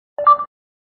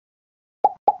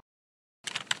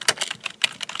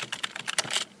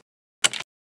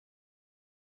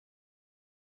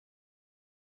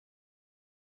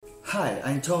Hi,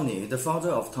 I'm Tony, the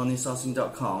founder of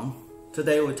TonySourcing.com.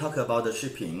 Today we talk about the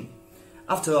shipping.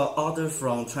 After an order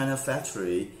from China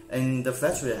factory and the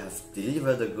factory has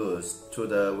delivered the goods to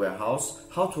the warehouse,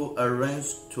 how to arrange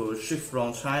to ship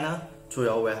from China to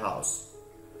your warehouse.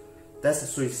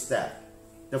 That's 3 steps.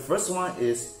 The first one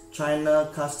is China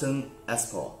custom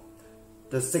export.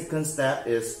 The second step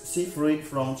is sea freight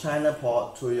from China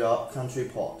port to your country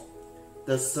port.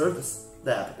 The third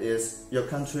step is your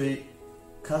country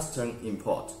custom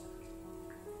import.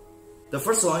 The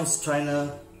first one is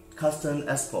China custom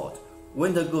export.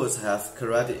 When the goods have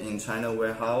collected in China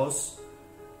warehouse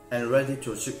and ready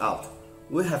to ship out,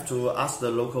 we have to ask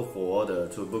the local forwarder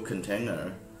to book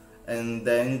container, and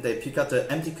then they pick up the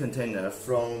empty container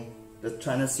from the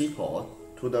China seaport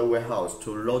to the warehouse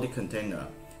to load the container,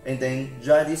 and then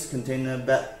drive this container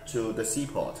back to the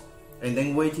seaport, and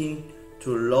then waiting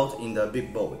to load in the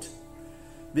big boat.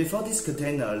 Before this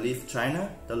container leaves China,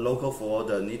 the local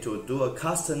forwarder need to do a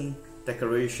custom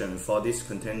declaration for this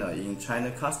container in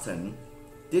China custom.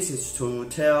 This is to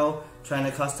tell China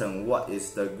custom what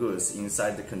is the goods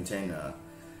inside the container.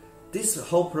 This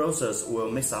whole process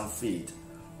will make some fee,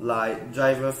 like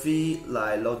driver fee,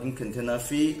 like loading container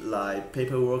fee, like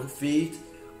paperwork fee.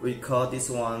 We call this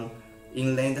one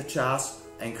inland charge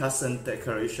and custom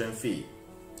declaration fee.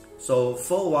 So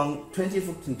for one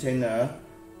 20-foot container,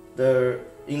 the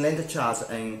inland charge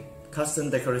and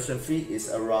custom declaration fee is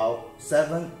around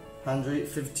 $750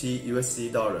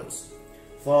 USD.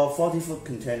 For a 40-foot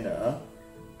container,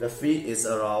 the fee is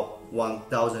around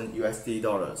 $1,000 USD.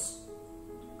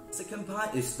 Second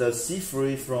part is the sea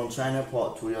freight from China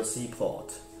port to your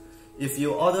seaport. If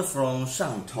you order from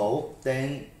Shantou,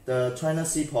 then the China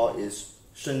seaport is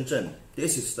Shenzhen.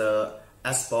 This is the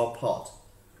export port.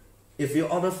 If you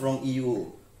order from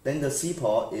EU, then the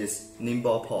seaport is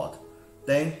Ningbo port.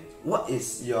 Then what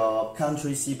is your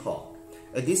country seaport?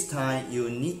 At this time, you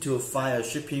need to find a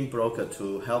shipping broker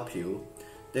to help you.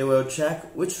 They will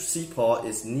check which seaport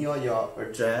is near your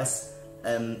address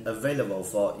and available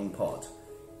for import.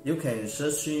 You can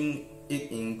search it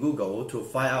in Google to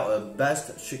find out a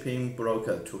best shipping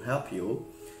broker to help you.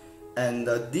 And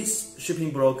this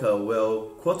shipping broker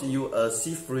will quote you a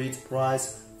sea freight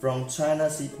price from China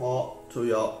seaport to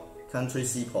your country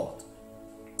seaport.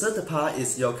 Third part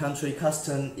is your country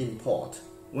custom import.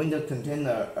 When the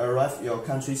container arrives at your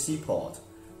country seaport,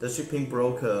 the shipping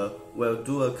broker will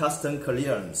do a custom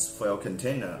clearance for your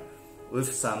container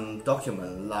with some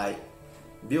document like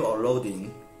bill of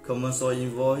loading, commercial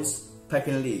invoice,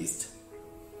 packing list.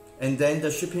 And then the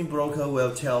shipping broker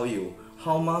will tell you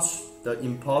how much the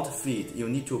import fee you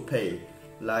need to pay,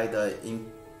 like the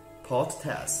import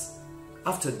tax.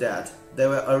 After that, they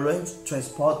will arrange to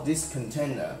transport this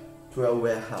container to a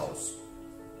warehouse.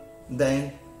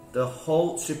 Then the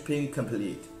whole shipping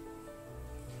complete.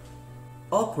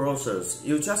 All process,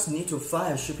 you just need to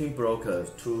find a shipping broker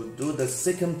to do the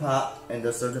second part and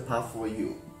the third part for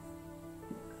you.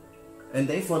 And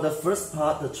then for the first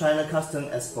part, the China custom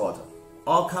export,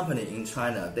 all company in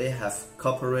China, they have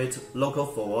corporate local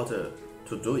forwarder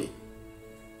to do it.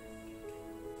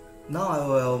 Now I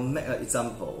will make an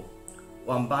example.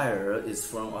 One buyer is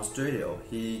from Australia.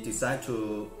 He decided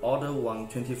to order one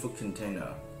 20-foot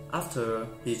container. After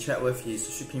he checked with his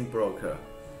shipping broker,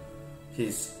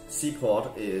 his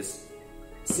seaport is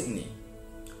Sydney.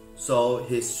 So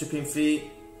his shipping fee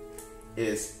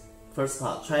is first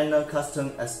part, China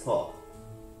custom export,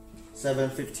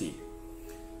 $750.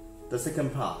 The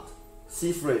second part,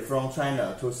 sea freight from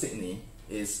China to Sydney,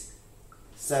 is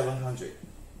 $700.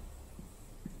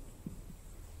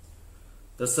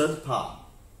 The third part,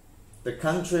 the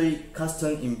country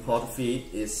custom import fee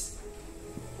is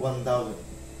 $1,000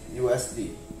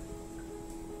 USD.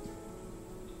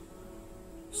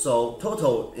 So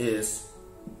total is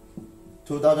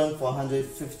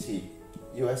 $2,450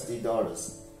 USD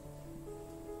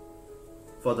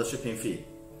for the shipping fee.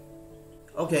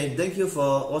 Okay, thank you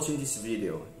for watching this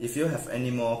video. If you have any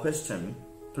more questions,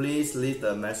 please leave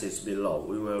the message below.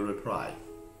 We will reply.